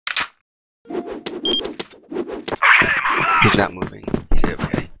He's not moving. He's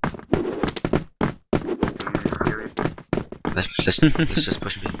okay. Let's just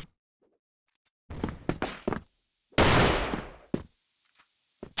push him.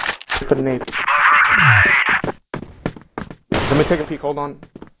 For the nades. Let me take a peek, hold on.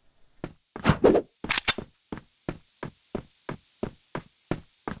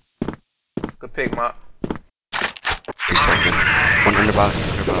 Good pick, Mop. 3 seconds. One under box.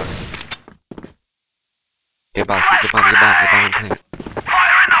 Get bomb and plant.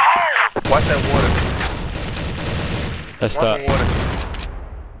 Watch that water. Let's Watch stop. the water.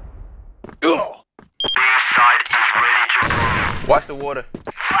 Watch the water.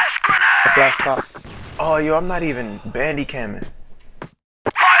 Flash top. Oh, yo, I'm not even bandy camming.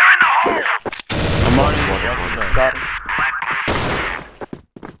 I'm on you. Got him.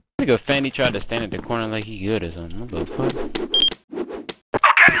 I think a Fanny tried to stand at the corner like he good or something. What the fuck?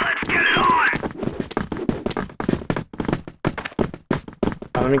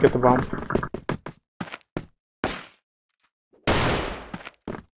 Let me get the bomb.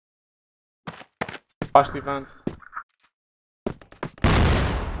 Watch defense.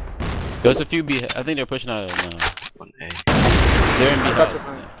 There's a few B. I think they're pushing out of now. 1A. They're in B I got house.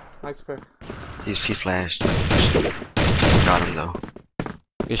 defense. Nice pick. He flashed. Got him though.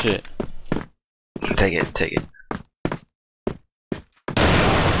 Good shit. Take it.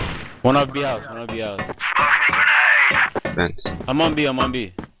 One up B house. Vents. I'm on B. I'm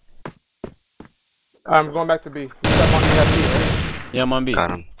going back to B. That one, you have B, right? Yeah, I'm on B.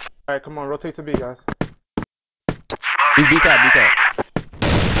 Got him. Alright, come on, rotate to B, guys. He's B top.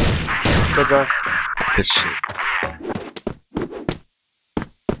 Good job. Good shit.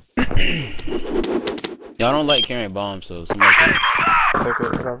 Y'all don't like carrying bombs, so somebody can. Take it,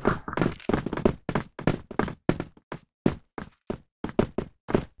 whatever.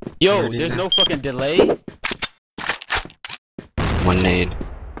 Yo, there's no fucking delay? 1 nade.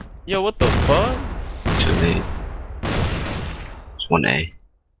 Yo, what the fuck? 2 nade. It's 1A.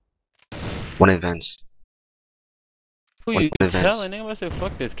 1 in vents. Who One you in vents. telling? Nigga, I said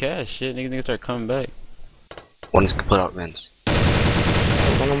fuck this cash shit. Niggas start coming back. 1 is put out vents.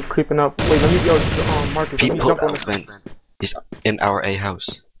 Hold on, I'm creeping up. Wait, let me go, Marcus, let me People jump on out the vents. He's in our A house.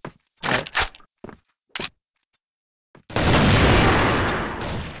 Alright.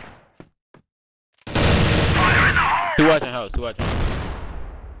 Who watching house?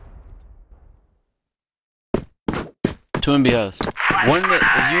 2 in B house. One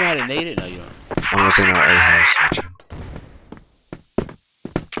that you had a nade it? No, you don't. 1 was in our A house.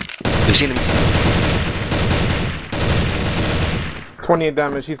 We've seen him. 28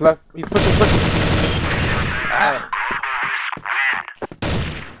 damage, he's left, he's pushing. Alright.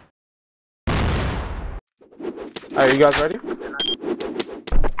 Alright, you guys ready?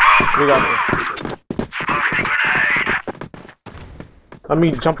 We got this. Let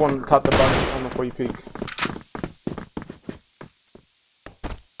me jump on top of the bottom before you peek.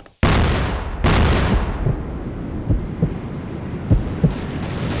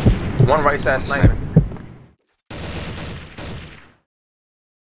 One right side sniper.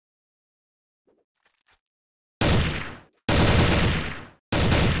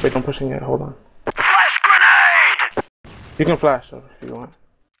 Wait, don't push in yet, hold on. Flash grenade! You can flash though, if you want.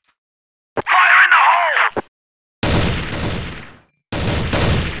 Fire in the hole!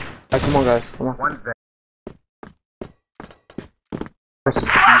 Alright, come on guys, come on. Flash grenade!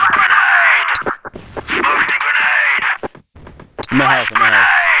 Smoking grenade! I'm in the house.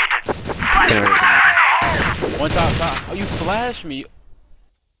 Get rid of him. One top. Oh, you flash me.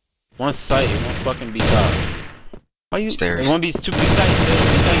 One site, one fucking B top. Why you? Stairs. One B, 2 B site still.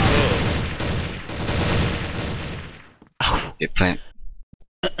 Get plant.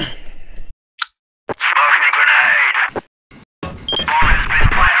 Smoking grenade! Bomb has been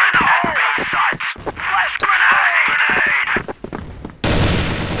fired in the hole! Sights! Flash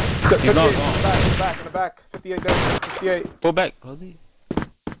grenade! You're gone. In the back. 58 damage, 58. Go back, Jose.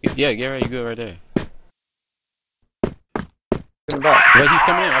 Yeah, get right. You good right there. In the back. Wait, he's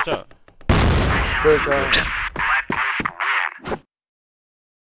coming in. Watch out. Good job.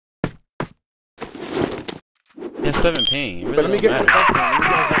 That's 7 ping. It really But let me don't get matter.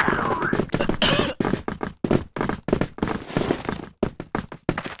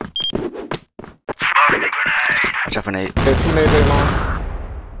 Smoking grenade! Watch out for nade. Okay, 2 nades very long.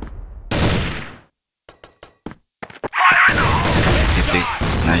 Fire in the hole!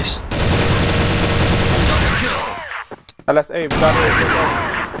 Nice. LSA, we got it.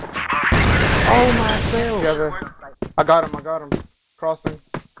 Oh my sale. Together. I got him. Crossing.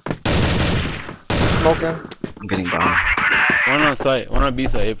 Smoking. I'm getting bomb. One on site. One on B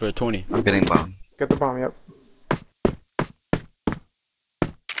site. Hit for a 20. I'm getting bomb. Get the bomb, yep.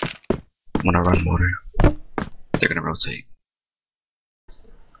 Wanna run water. They're gonna rotate.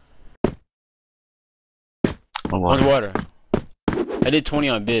 One One's water. water. I did 20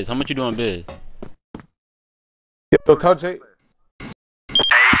 on biz. How much you do on biz? Yo, tell Jay. Come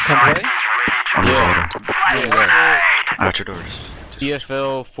play? On the Yeah. water. Yeah, Out your doors.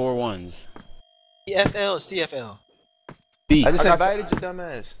 CFL 4-1s. CFL, CFL. B. I just I got invited your dumb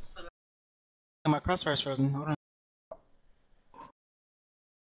ass. My crossfire's frozen. Hold on.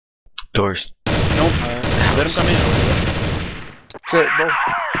 Doors. Nope. Let him come in. Shit, bro.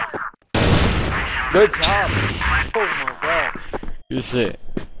 Good job. Oh my god. Good shit.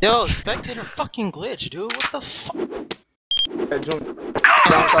 Yo, spectator fucking glitch, dude. What the fuck? Hey, Junior.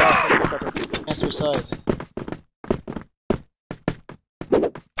 Can't switch sides. Can't switch sides.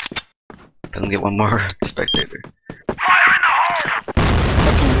 Doesn't get one more spectator.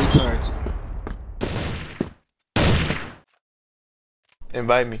 Fucking retards.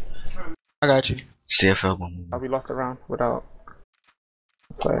 Invite me. I got you. CFL one Oh, more. we lost a round without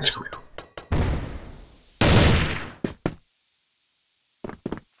play. Let's go.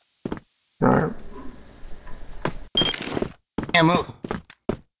 Alright. Can't move.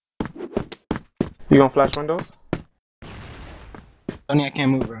 You gonna flash windows? Tony, I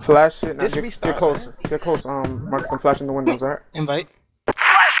can't move, bro. Flash it. Now This get restart, closer. Get close. Marcus, I'm flashing the windows, alright? Invite.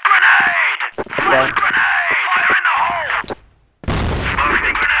 Flash grenade! Sorry. Grenade! Fire in the hole!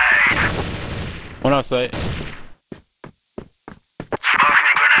 Smoking grenade! One outside. Smoking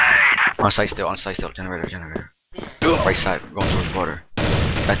grenade! On site still, generator. Right side, going towards water.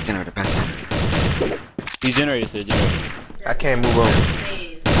 Back generator. He's generated, said generator. I can't move over.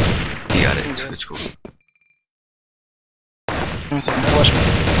 You got it, it's cool. Give me a second. Watch me.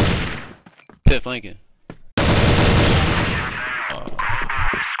 Pit flanking.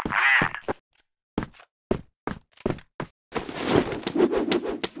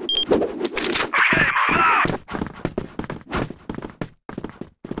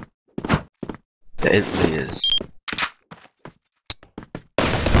 Yeah, it really is.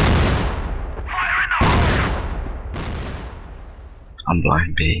 I'm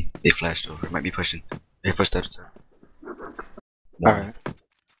blind B. They flashed over. Might be pushing. They pushed up. Alright.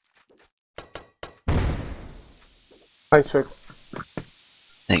 Nice pick.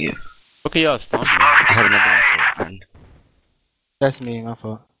 Thank you. Okay, y'all stomp me. I had another one for Martin. That's me, my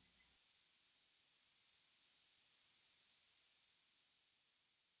fault.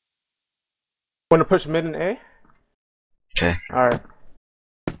 Wanna push mid and A? Okay. Alright.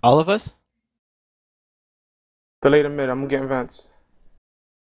 All of us? Delay the mid. I'm getting vents.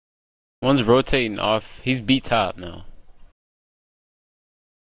 One's rotating off. He's B top now.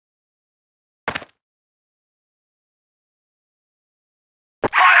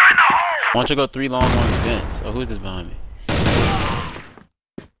 Fire in the hole! Why don't you go 3 long, 1 vents? Oh, who's this behind me?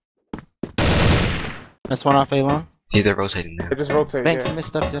 That's one off A long. Either rotating now. They just rotate. Banks, Yeah. you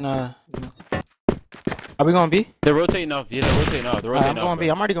missed up in Are we going B? They're rotating off. Yeah, they're rotating off. They're Alright, rotating I'm off. going B.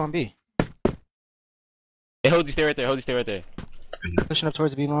 I'm already going B. Hey, hold you, stay right there. Hold you, stay right there. Pushing up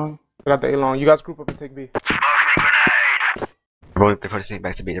towards B long. We got the A long. You guys group up and take B. Smoking grenade! They're rotating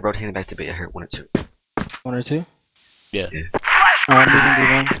back to B. They're rotating back to B. I heard 1 or 2. 1 or 2. Yeah. Flash Alright, I'm moving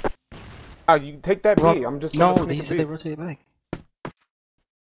B long. Ah, you take that B. Well, I'm just no, gonna he sneak said a they B. rotate back.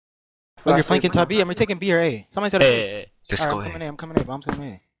 Look, Flash you're flanking it. top B. Am I taking B or A? Somebody said Hey, A. hey, hey. Just Alright, go I'm ahead. coming A. I'm coming A. Bomb's coming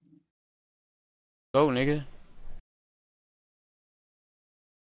A. Go, nigga.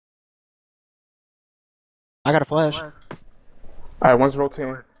 I got a flash. Alright, one's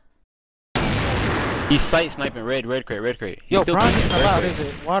rotating. He's sight sniping red crate. He's Yo, still bronze peeking, isn't red allowed, crate. is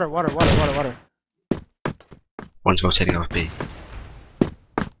it? Water. One's rotating off B.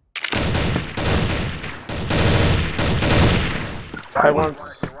 Alright, one's One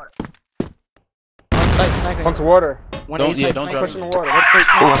side sniping. water. One Don't- A side yeah, don't drop sniping. Pushing the water. What Crate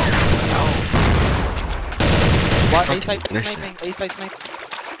Oh, sniping. What? A side Listen. sniping. A side sniping.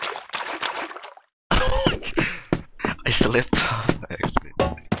 I slipped off by accident.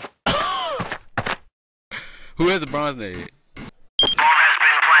 Who has a bronze nade? Bomb has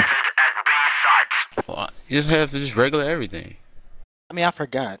been planted at B site. Well, you just have to just regular everything. I mean, I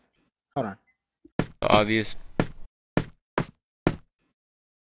forgot. Hold on. Obvious.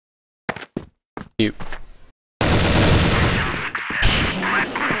 You.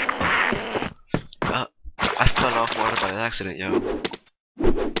 I fell off water by accident, yo.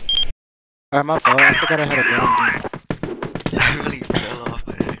 Alright, my fault. I forgot I had a bronze. I really fell off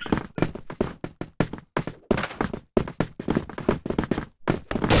by accident.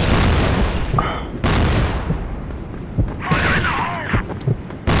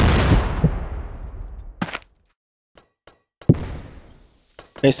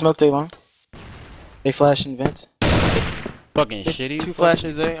 They smoked A long. They flashing vents. Fucking shitty. Two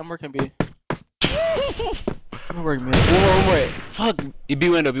flashes, eh? I'm working B. I'm working mid. Wait. Fuck. B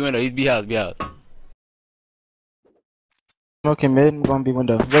window. He's B house. Smoking mid. I'm going B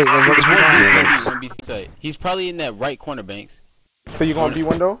window. Wait. There's Yes. one B site. He's probably in that right corner, Banks. So you going B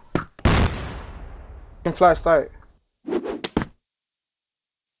window? You can flash sight. There's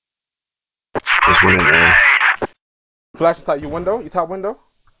one in there. Flash sight. You window? You top window?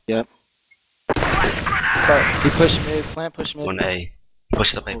 Yep. Sight. He push mid. Slant push mid. 1A.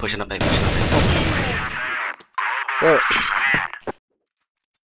 Push it up A. Good.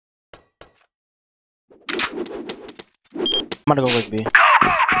 I'm gonna go with B.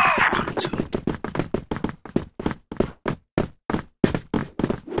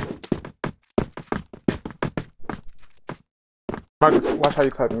 Marcus, watch how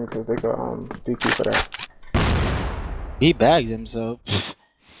you type in because they could DQ for that. He bagged him, so.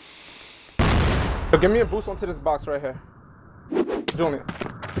 So give me a boost onto this box right here. Julian.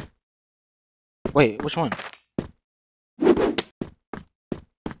 Wait, which one?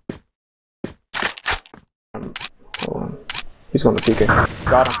 Hold on. He's going to peek it.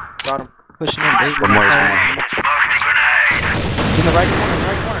 Got him. Pushing in, baby. One more. In the right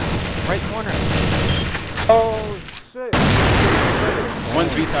corner. Oh, shit.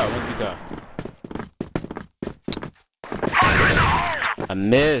 One's B top. I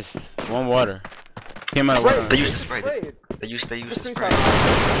missed. One water. Came out of water. They used to spray. Sprayed. They used to Just spray.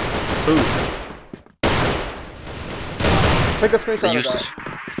 screenshot. Who? Take a They screenshot of used that. to.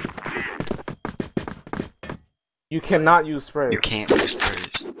 You cannot use spray. You can't use sprays.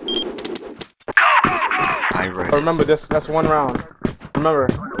 I read it. Remember this. That's one round. Remember.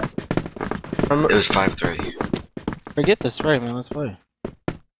 It was 5-3. Forget the spray, man. Let's play.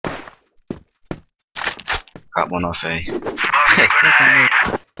 Got one off A.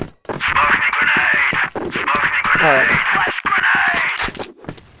 Alright.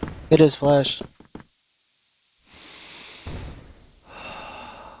 It is flash.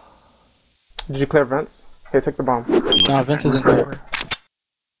 Did you clear vents? Hey, take the bomb. No, Vince isn't clear.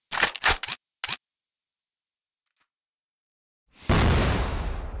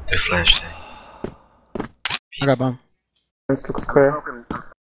 They flashed A. I got bomb. Vents looks clear.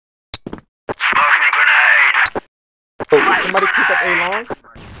 Oh, somebody creep up A long.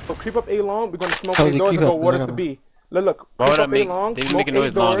 So creep up A long. We're gonna smoke Oh, A they doors and creep go up. waters to B. Look. Why Creep would I up A make? long. They Smoke making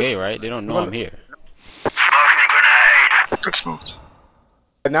noise long doors. A, right? They don't know I'm here. Good smoked.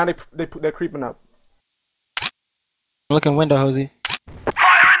 And now they're creeping up. I'm looking window, Hosey.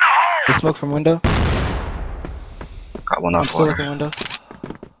 The smoke from window. Got one I'm off still water. looking window.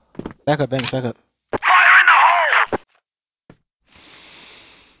 Back up, Banks, back up.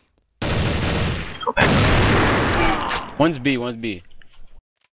 Go back. One's B. One's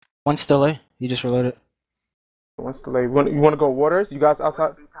still A. You just reloaded. What's the lay? You want to go waters? You guys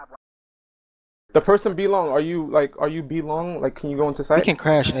outside? The person B long. Are you B long? Like, can you go into We sight? can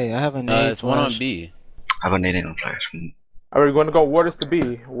crash A. I have a nade. It's one on flash. B. I have a nade on flash. Are we going to go waters to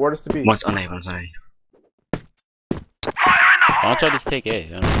B? Waters to B. One's on A, one's on A. Why don't y'all just take A?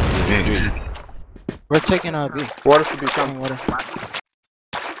 Yeah. We're taking B. Waters to B. Taking Come. water.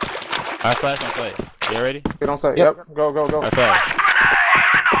 I flash on site. You ready? Get on sight. Yep. Yep. Go. I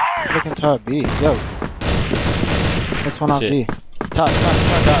flash. Looking top B. Yo. This one off Shit. B. Top.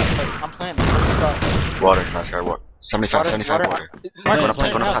 I'm planting. Top. Water, nice guy, what? 75 Water. water. Marcus, Go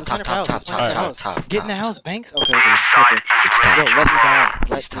plant in the house. top, Let's plant in the house. Let's plant in the house. top. Get in the house, Banks. Okay. It's top. Yo, let me die. It's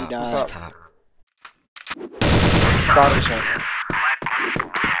Let me top. die. It's top. Got it.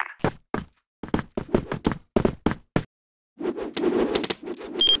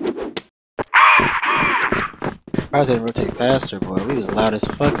 I was gonna rotate faster, boy. We was loud as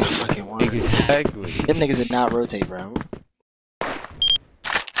fuck in fucking one. Exactly. Them niggas did not rotate, bro.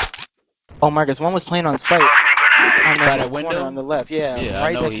 Oh, Marcus, one was playing on site. On By that that window? corner on the left, yeah, Yeah, I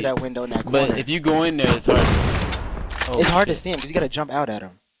right know next to he- that window in that corner. But if you go in there, it's hard. Oh, it's hard to shit. see him because you gotta jump out at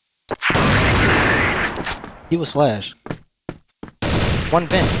him. He was flash. One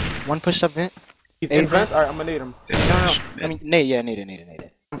vent. One pushed up vent. He's Hey, in vents. Alright, I'm gonna need him. No. I mean, Nate, yeah, Nate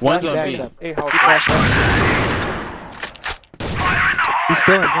it. One's on Back B. it up. A house. He flashed up. He's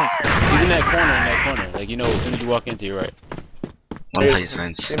still in vents. He's in that corner. Like, you know, as soon as you walk into, you're right. One plays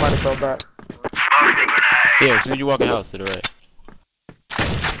fence. They might have fell back. Yeah, as soon as you walk in the house, to the right.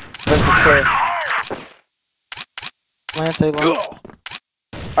 Vents is clear. Lance A long.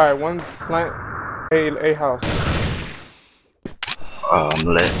 Alright, one slant. A house.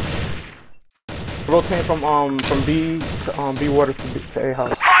 Lit. Rotating from B to B waters to A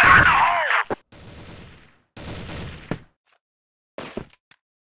house.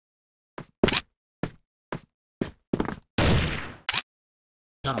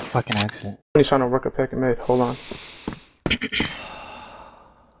 Fucking accent. He's trying to work a pick and mid. Hold on.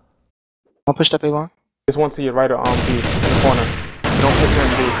 One pushed up A long. There's one to your right on B in the corner. Don't pick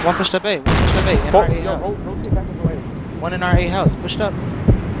him B. One pushed up A. One pushed up A. In our A house. Rotate back into A. One in our A house. Pushed up.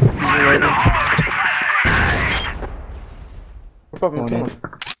 Whip up and kill him.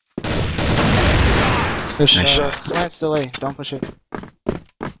 Push. Nice. Slant still A. Don't push it.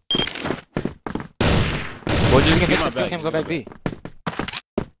 Well, just You can get my fix this. back. Kill him. Go back B.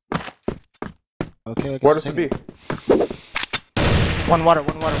 Okay. I guess Waters to we'll take B. it. One water.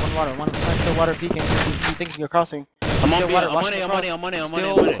 One slant still water peeking. He's thinking you're crossing. I'm Still on water, I'm watching on the it, I'm on it, cross. I'm on it, I'm on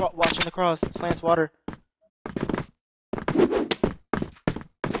it, I'm on Still it. watching the cross. Slants water.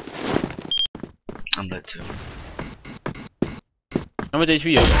 I'm dead too. How much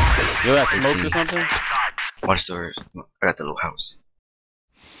HP you got? You got smoked or 18. something? Watch doors. I got the little house.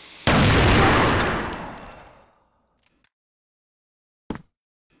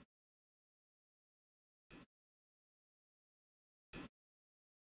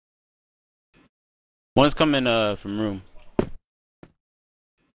 One's coming from room.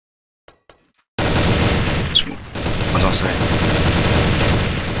 One's on site.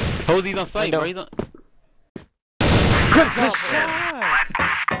 Hosey's on site, bro. He's on. Good Thank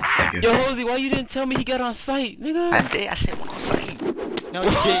you. Yo, Hosey, why you didn't tell me he got on site, nigga? I did. I said one on site. No, you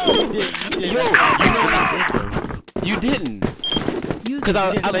did. Yo, you didn't. Cause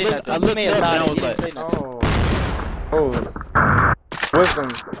I looked up and I was like, Oh. Wisdom.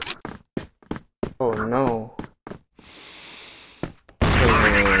 Oh no.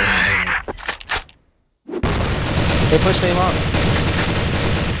 They pushed A long.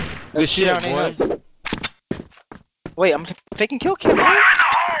 good shit, down A boy. house. Wait, I'm faking kill cam.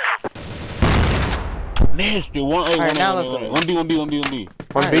 Man, still one. Alright, now let's go. 1B, 1B, 1B, 1B.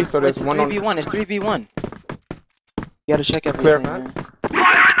 One B, so there's one on 3v1. It's 3v1. You gotta check everything. clear man. fence.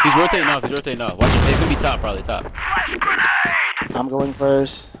 He's rotating off. Watch it. He's gonna be top, probably top. I'm going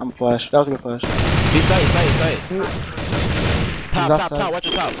first. I'm flash. That was a good flash. He's sight. Top. outside. Watch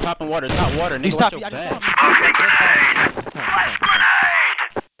your top. Top and water. Top water. Nigga, He's watch top. your I just back. saw him.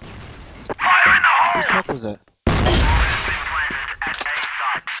 Whose smoke was that?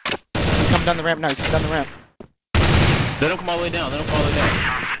 He's coming down the ramp now. Let him come all the way down.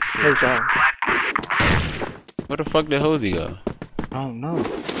 Great job. Where the fuck did Hosey go? Oh no.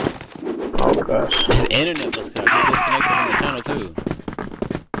 Oh gosh. His internet was cut. He disconnected from the channel too.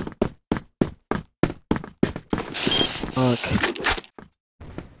 Fuck.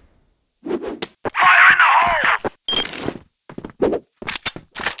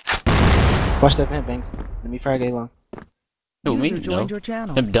 Watch that vent, Banks. Let me frag A long. Who, me? User No. joined your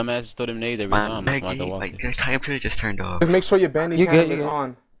channel. Them dumbasses throw them nades every Man, time. Maggie, like their temperature just turned off. Just make sure your bandy You cam good, you is good.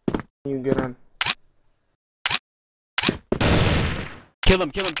 on. You can get on. Kill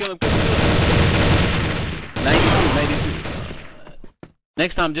him. 92.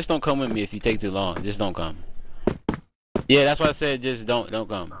 Next time, just don't come with me if you take too long. Just don't come. Yeah, that's why I said just don't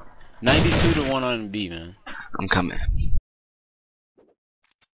come. 92 to 1 on B, man. I'm coming.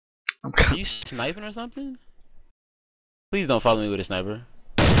 Are you sniping or something? Please don't follow me with a sniper.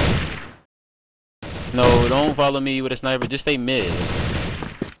 No, don't follow me with a sniper. Just stay mid.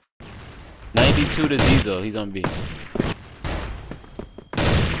 92 to Zizo. He's on B. What's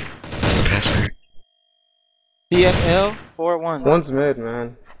the password? CFL 4-1. One's mid,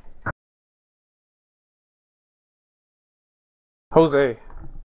 man. Jose,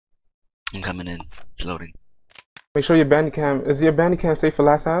 I'm coming in. It's loading. make sure your bandy cam is your bandy cam safe for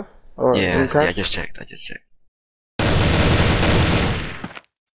last half? Or Yeah, okay? I just checked.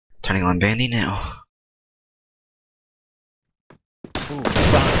 Turning on bandy now.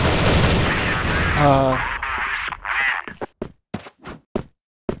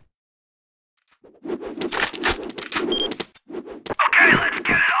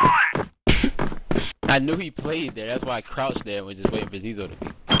 I knew he played there. That's why I crouched there and was just waiting for Zizo to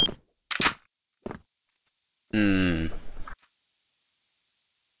be.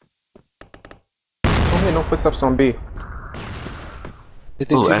 Don't hit no footsteps on B. Did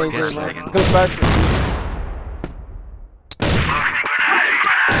they Ooh, two FPS lasers lagging. long? Good flash.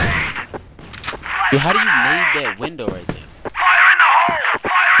 Yo, how do you nade that window right there?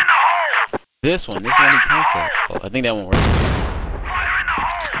 This one he counts at. Oh, I think that one works.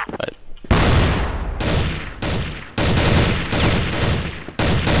 Right.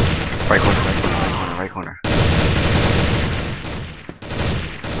 Right corner.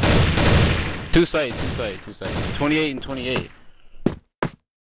 Two side. 28 and 28.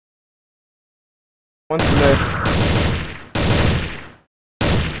 One's mid.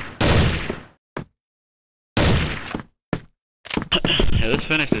 Yeah, let's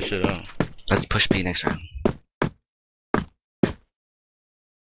finish this shit off. Let's push B next round.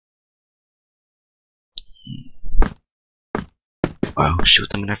 Wow, shoot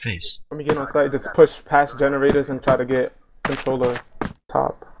them in their face. Let me get on site. Just push past generators and try to get controller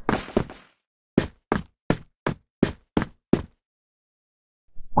top.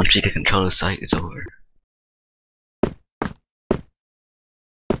 Once you get control of the site, it's over.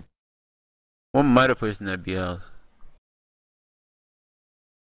 One might have pushed in that B house.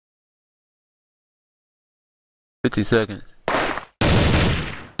 $50 seconds.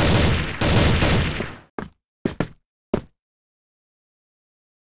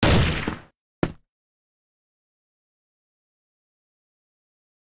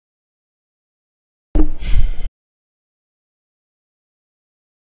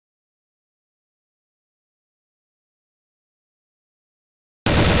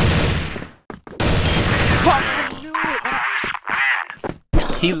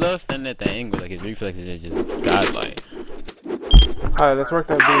 He loves standing at that angle, like his reflexes are just godlike. Alright, let's work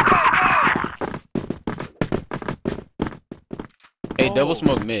that B. Hey, double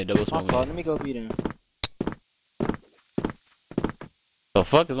smoke mid, double smoke mid. Let me go beat him. The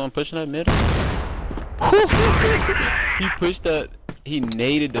fuck is one pushing that mid? He pushed that. He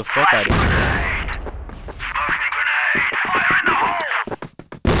naded the fuck out of him.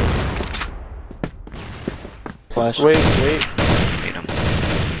 Flash. Wait. Hate him.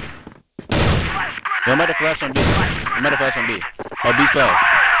 Yo, I'm about to flash on B. I'm about to flash on B. Oh, B's flash.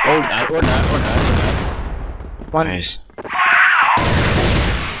 Or not. One. Nice.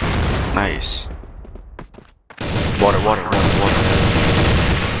 Nice. Water.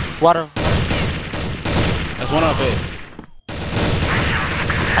 Water. That's one off it.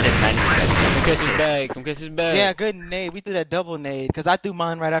 I did 90. Come catch his bag. Yeah, good nade. We threw that double nade because I threw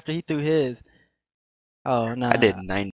mine right after he threw his. Oh no. I did 90.